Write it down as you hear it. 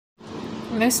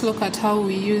Let's look at how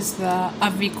we use the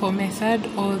AVCO method,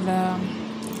 or the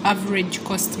average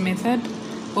cost method,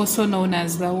 also known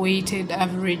as the weighted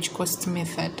average cost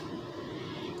method.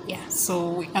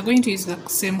 So we are going to use the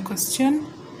same question.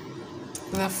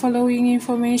 The following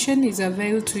information is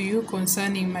available to you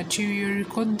concerning material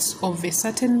records of a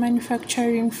certain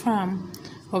manufacturing firm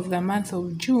of the month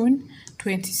of June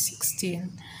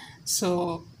 2016.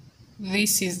 So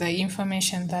this is the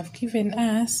information they've given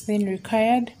us. Then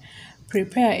required,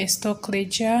 prepare a stock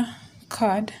ledger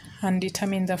card and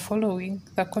determine the following: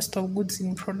 the cost of goods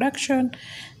in production,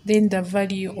 then the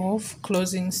value of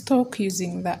closing stock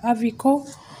using the AVCO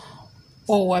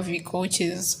or WAVCO, which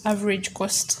is average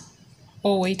cost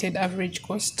or weighted average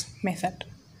cost method.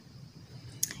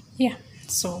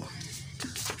 So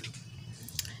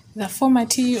the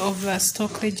formatting of the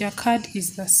stock ledger card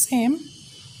is the same.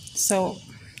 So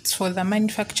it's for the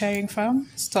manufacturing firm,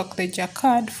 stock ledger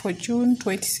card for June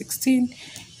 2016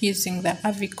 using the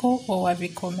AVCO or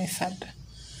WAVCO method.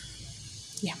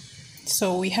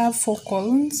 So we have 4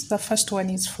 columns. The first one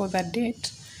is for the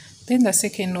date. Then the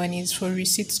second one is for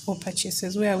receipts or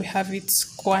purchases, where we have its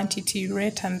quantity,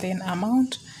 rate, and then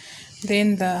amount.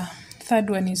 Then the third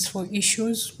one is for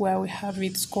issues, where we have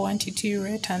its quantity,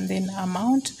 rate, and then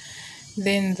amount.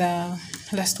 Then the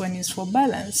last one is for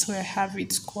balance, where I have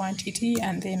its quantity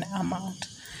and then amount.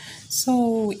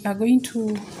 So we are going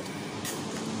to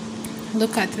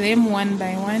look at them one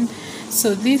by one.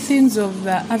 So these things of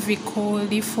the AVCO,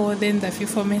 LIFO, then the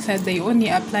FIFO method, they only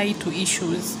apply to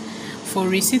issues. For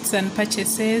receipts and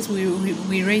purchases, we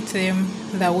rate them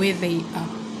the way they are.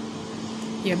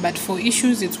 But for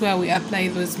issues, it's where we apply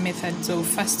those methods of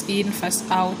first in, first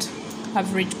out,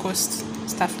 average cost,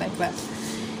 stuff like that.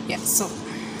 So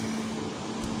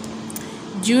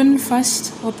June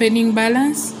 1st opening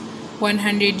balance,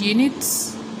 100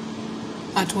 units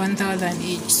at 1,000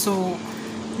 each. So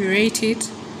we rate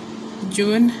it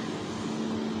June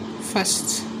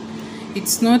 1st.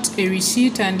 It's not a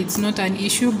receipt and it's not an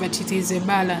issue, but it is a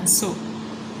balance. So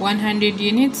 100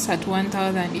 units at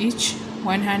 1,000 each.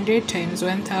 100 times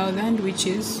 1,000, which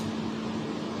is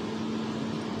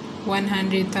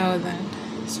 100,000.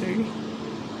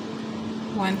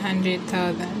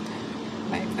 100,000,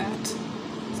 like that.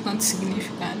 It's not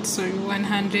significant.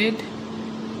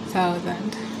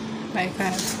 100,000, like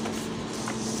that.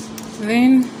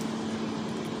 Then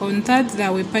on third,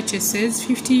 there were purchases,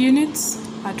 50 units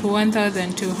at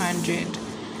 1,200.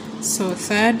 So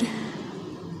third,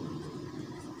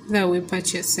 there were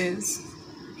purchases.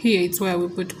 Here it's where we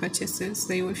put purchases.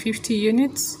 They were 50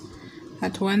 units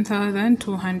at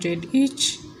 1,200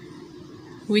 each,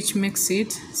 which makes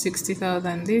it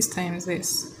 60,000 this times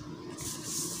this.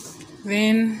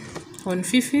 Then on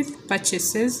fifth,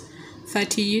 purchases,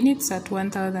 30 units at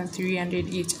 1,300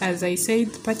 each. As I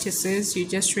said, purchases, you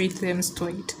just rate them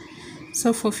straight.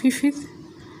 So for fifth,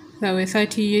 there were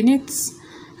 30 units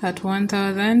at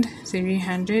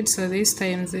 1,300. So this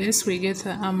times this, we get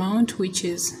the amount, which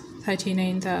is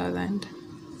 39,000.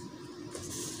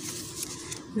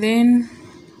 Then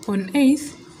on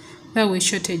 8th, there were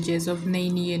shortages of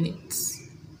 9 units.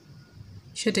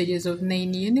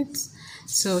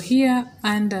 So here,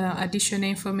 under additional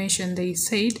information, they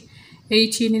said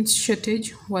 8 units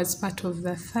shortage was part of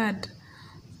the third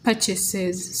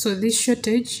purchases. So this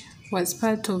shortage was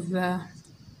part of the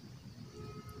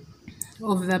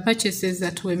purchases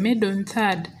that were made on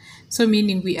third. So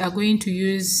meaning we are going to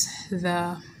use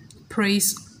the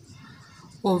price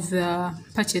of the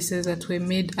purchases that were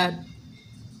made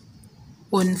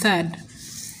on third.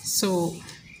 So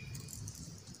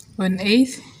on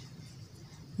 8th,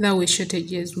 there were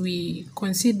shortages. We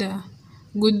consider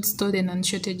goods stolen and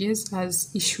shortages as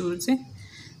issues.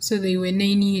 So they were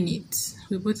 9 units.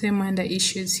 We put them under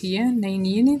issues here, 9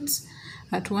 units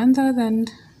at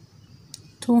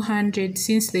 1,200,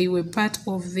 since they were part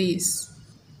of this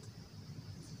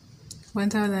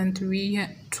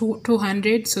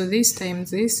 1,200. So this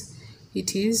times this,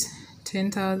 it is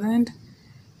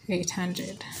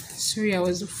 10,800. Sorry, I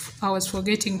was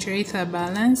forgetting to write the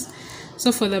balance.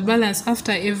 So for the balance,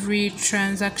 after every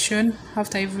transaction,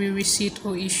 after every receipt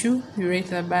or issue, we write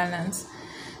the balance.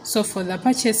 So for the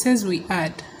purchases, we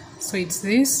add. So it's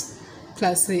this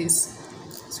plus this.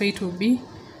 So it will be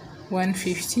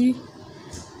 150.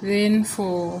 Then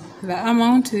for the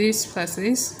amount, this plus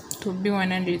this, it will be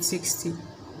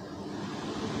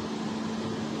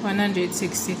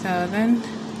 160,000.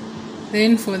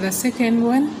 Then for the second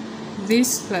one,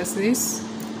 this plus this,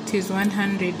 it is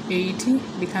 180,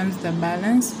 becomes the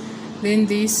balance. Then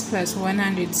this plus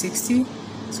 160,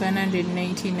 it's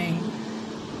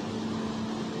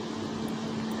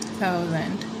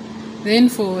 199,000. Then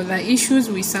for the issues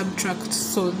we subtract.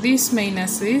 So this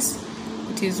minus this,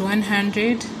 it is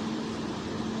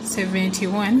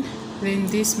 171. Then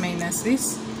this minus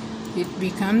this, it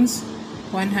becomes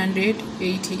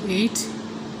 188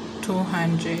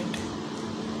 200.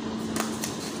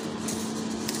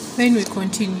 Then we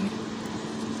continue.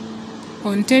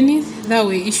 On 10th, there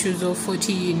were issues of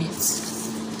 40 units.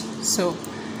 So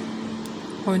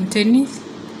on 10th,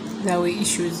 there were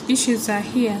issues. Issues are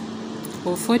here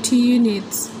of 40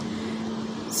 units.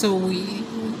 So we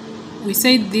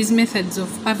said these methods of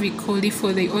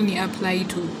AVCO they only apply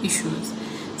to issues.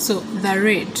 So the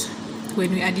rate,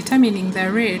 when we are determining the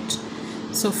rate,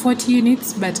 so 40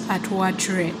 units, but at what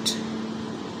rate?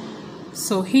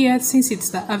 So here, since it's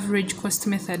the average cost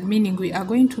method, meaning we are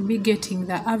going to be getting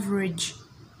the average.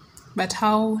 But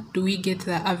how do we get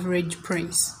the average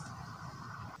price?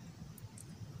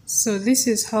 So this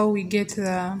is how we get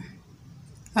the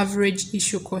average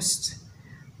issue cost.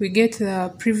 We get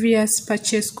the previous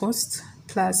purchase cost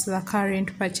plus the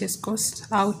current purchase cost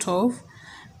out of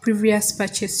previous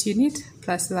purchase unit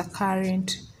plus the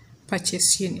current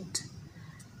purchase unit.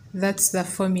 That's the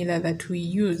formula that we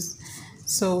use.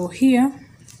 So here,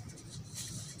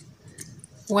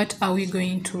 what are we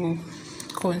going to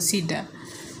consider?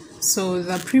 So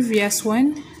the previous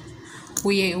one,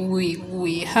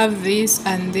 we have this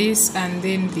and this and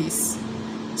then this.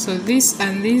 So this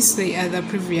and this, they are the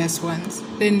previous ones.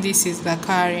 Then this is the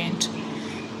current.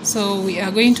 So we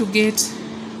are going to get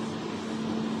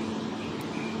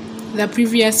the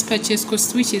previous purchase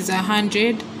cost, which is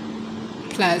 100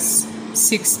 plus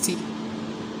 60,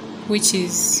 which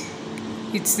is,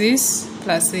 it's this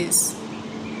plus this.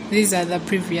 These are the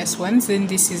previous ones. Then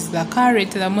this is the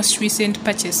current, the most recent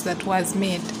purchase that was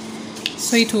made.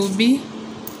 So it will be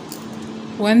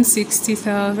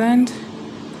 160,000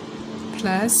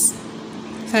 plus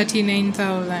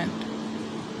 39,000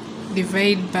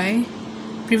 divided by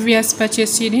previous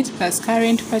purchase unit plus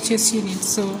current purchase unit.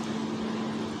 So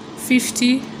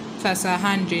 50 plus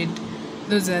 100,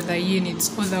 those are the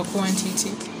units or the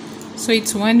quantity. So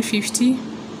it's 150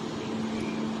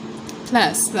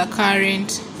 plus the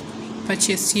current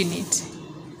purchase unit,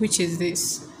 which is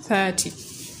this 30.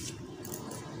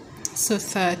 So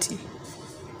 30.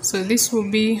 So this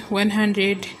will be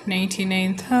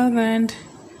 199,000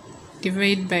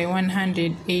 divided by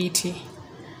 180.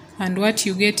 And what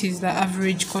you get is the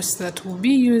average cost that will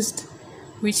be used,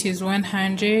 which is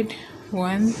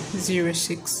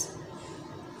 106.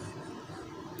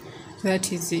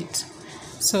 That is it.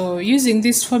 So using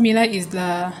this formula is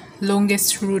the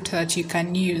longest route that you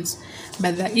can use.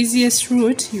 But the easiest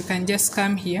route, you can just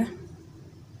come here.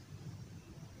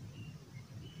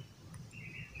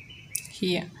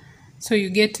 Here. So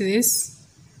you get this,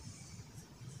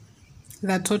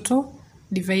 the total,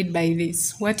 divide by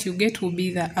this. What you get will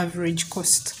be the average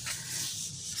cost.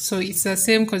 So it's the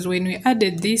same because when we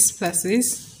added this plus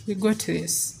this, we got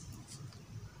this.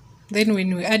 Then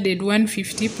when we added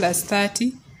 150 plus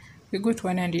 30, we got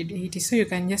 180. So you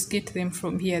can just get them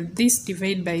from here. This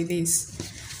divide by this,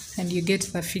 and you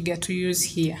get the figure to use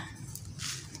here.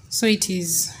 So it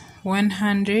is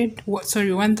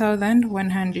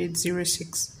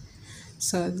 1,106.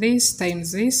 So this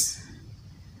times this,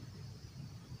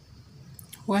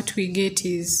 what we get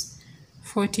is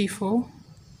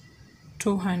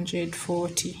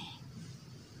 44,240,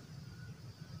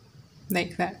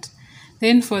 like that.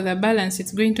 Then for the balance,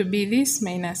 it's going to be this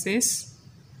minus this,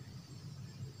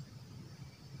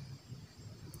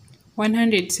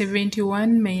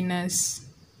 171 minus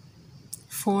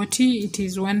 40, it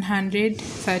is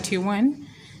 131.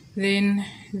 Then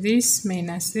this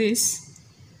minus this,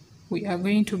 we are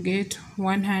going to get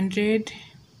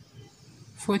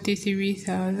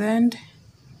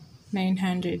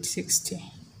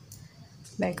 143,960,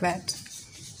 like that.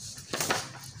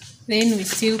 Then we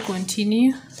still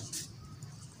continue.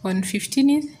 On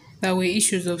 15th, there were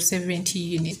issues of 70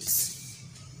 units.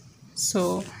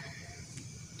 So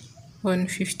on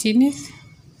 15th,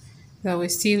 there were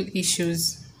still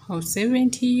issues of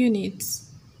 70 units.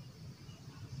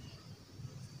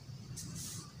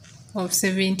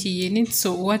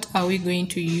 So what are we going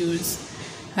to use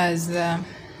as the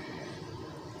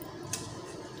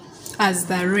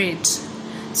rate?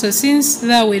 So since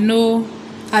there were no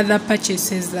other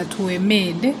purchases that were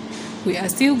made, we are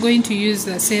still going to use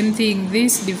the same thing,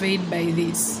 this divided by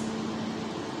this.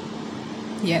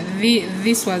 Yeah,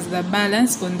 this was the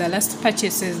balance on the last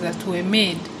purchases that were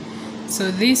made.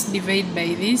 So this divided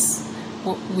by this,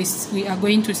 we are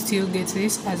going to still get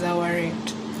this as our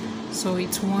rate. So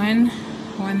it's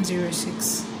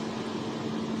 106.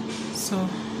 So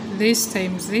this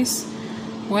times this,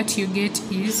 what you get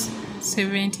is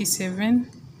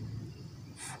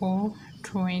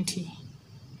 77,420.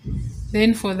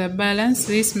 Then for the balance,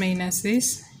 this minus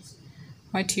this,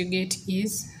 what you get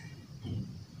is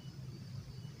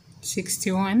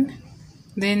 61.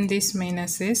 Then this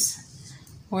minus this,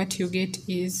 what you get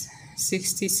is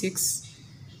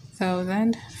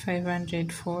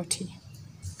 66,540.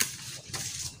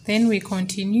 Then we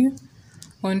continue.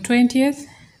 On 20th,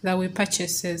 there were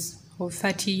purchases of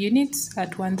 30 units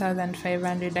at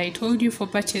 1,500. I told you for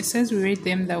purchases, we rate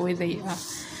them the way they are.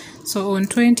 So on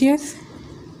 20th,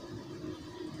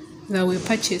 there were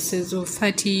purchases of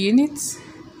 30 units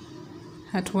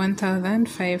at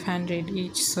 1,500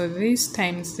 each. So this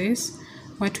times this,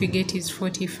 what we get is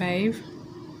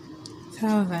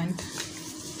 45,000.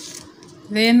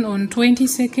 Then on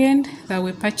 22nd, there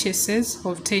were purchases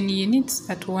of 10 units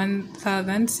at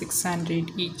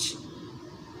 1,600 each.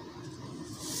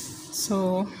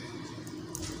 So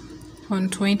on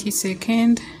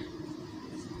 22nd,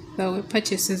 there were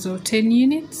purchases of 10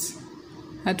 units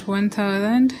at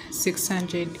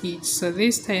 1,600 each. So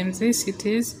this times this, it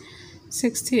is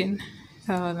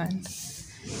 16,000.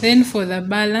 Then for the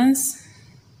balance,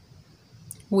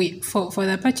 for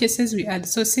the purchases we add,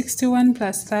 so 61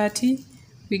 plus 30,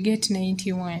 we get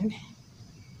 91.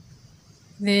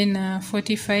 Then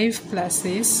 45 plus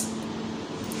this,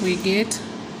 we get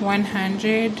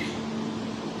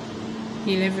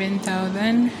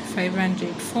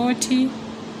 111,540.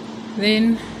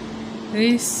 Then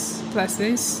this plus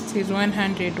this is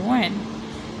 101.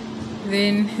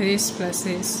 Then this plus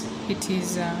this, it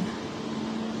is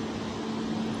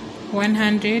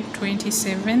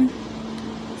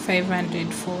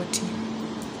 127,540.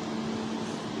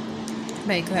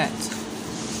 Like that.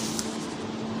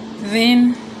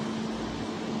 Then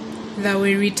there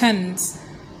were returns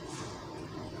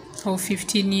of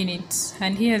 15 units,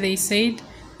 and here they said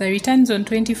the returns on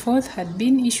 24th had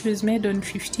been issues made on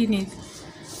 15th.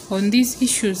 On these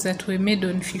issues that were made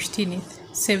on 15th,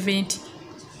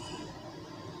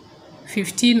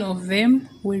 15 of them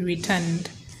were returned.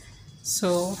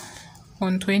 So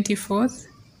on 24th,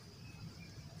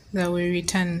 there were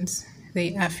returns.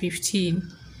 They are 15.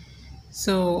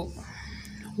 So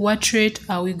what rate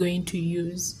are we going to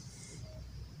use?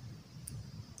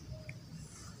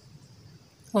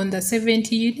 On the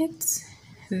 70 units,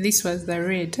 this was the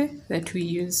rate that we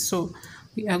used. So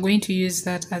we are going to use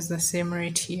that as the same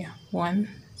rate here,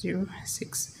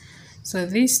 106. So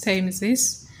this times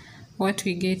this, what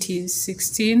we get is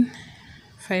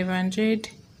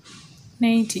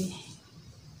 16,590.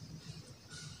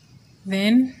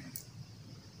 Then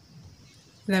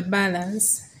the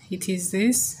balance, it is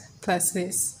this plus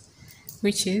this,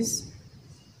 which is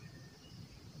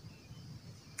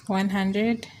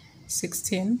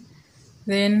 116.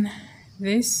 Then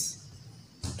this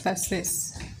plus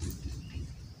this,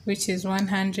 which is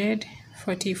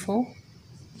 144.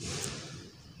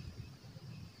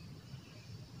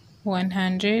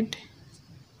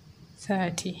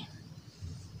 130.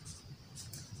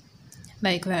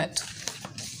 Like that.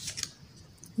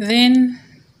 Then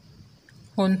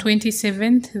on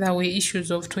 27th, there were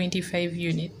issues of 25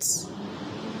 units.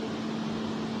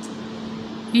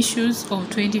 Issues of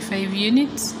 25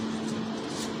 units.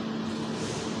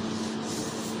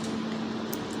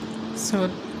 So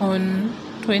on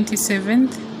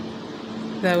 27th,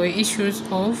 there were issues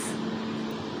of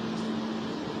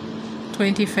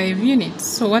 25 units.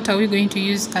 So what are we going to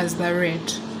use as the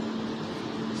rate?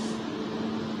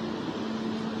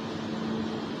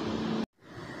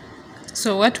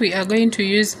 So what we are going to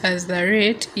use as the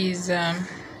rate is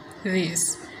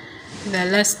this, the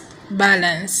last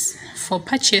balance for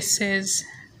purchases.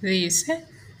 This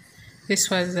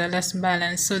was the last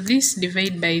balance. So this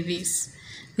divide by this,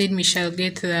 then we shall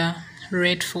get the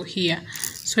rate for here.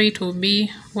 So it will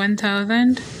be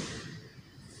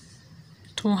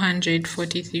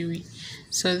 1,243.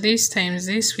 So this times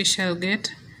this, we shall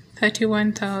get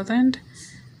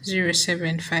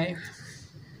 31,075.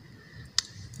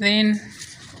 Then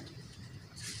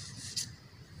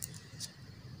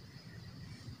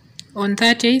on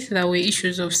 30th, there were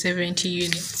issues of 70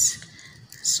 units.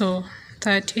 So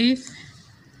 30th,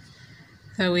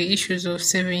 there were issues of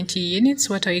 70 units.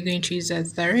 What are we going to use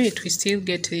as the rate? We still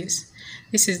get this.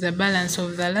 This is the balance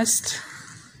of the last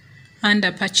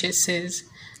under purchases.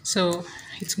 So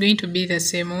it's going to be the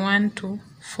same,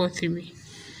 1,243.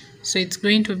 So it's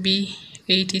going to be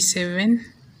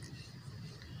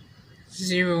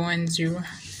 87,010.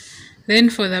 Then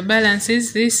for the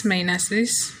balances, this minus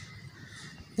this,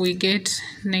 we get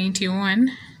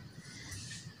 91.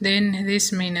 Then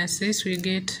this minus this, we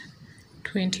get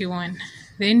 21.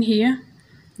 Then here,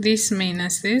 this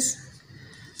minus this,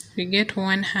 we get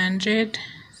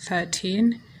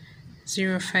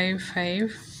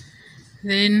 113,055.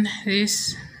 Then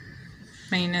this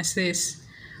minus this,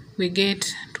 we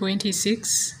get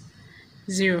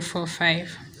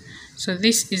 26,045. So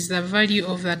this is the value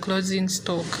of the closing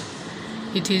stock.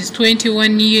 It is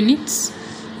 21 units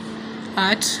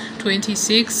at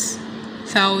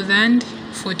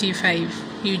 26,045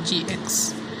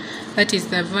 UGX. That is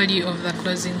the value of the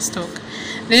closing stock.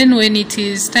 Then when it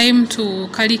is time to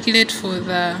calculate for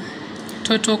the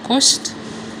total cost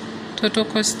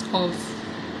of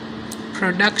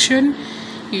production,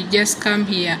 you just come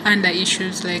here under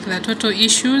issues, like the total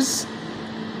issues,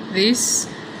 this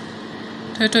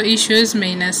total issues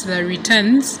minus the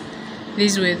returns.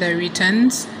 These were the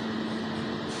returns,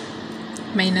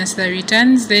 minus the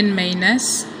returns, then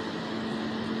minus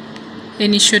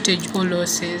any shortage or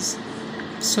losses.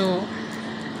 So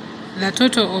the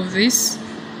total of this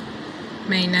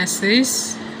minus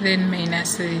this, then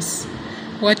minus this,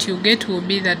 what you get will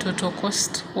be the total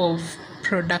cost of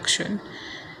production.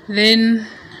 Then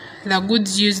the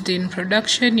goods used in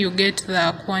production, you get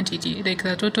the quantity, like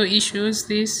the total issues,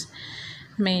 this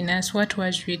minus what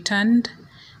was returned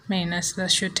minus the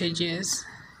shortages,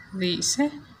 this.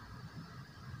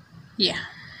 Yeah,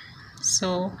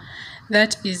 so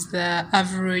that is the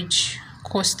average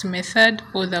cost method,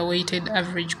 or the weighted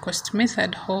average cost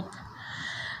method. Hope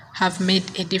have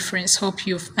made a difference. Hope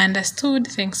you've understood.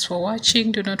 Thanks for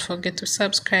watching. Do not forget to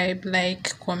subscribe,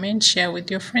 like, comment, share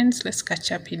with your friends. Let's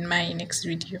catch up in my next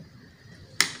video.